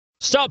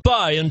Stop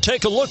by and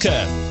take a look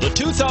at the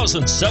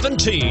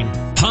 2017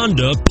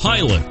 Honda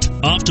Pilot.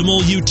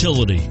 Optimal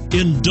utility,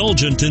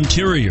 indulgent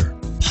interior,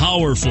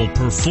 powerful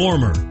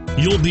performer.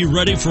 You'll be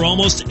ready for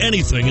almost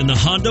anything in the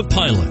Honda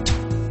Pilot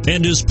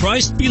and is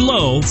priced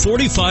below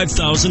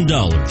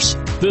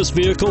 $45,000. This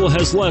vehicle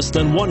has less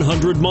than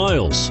 100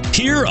 miles.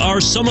 Here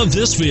are some of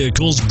this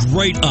vehicle's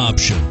great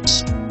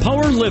options: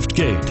 power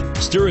liftgate,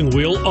 steering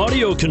wheel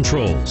audio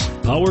controls,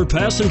 power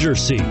passenger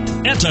seat,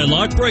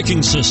 anti-lock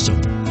braking system,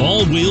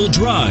 all-wheel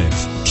drive,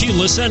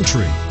 keyless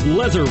entry,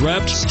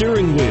 leather-wrapped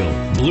steering wheel,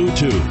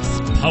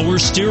 Bluetooth, power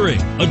steering,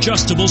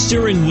 adjustable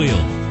steering wheel.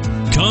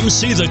 Come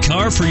see the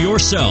car for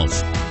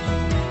yourself.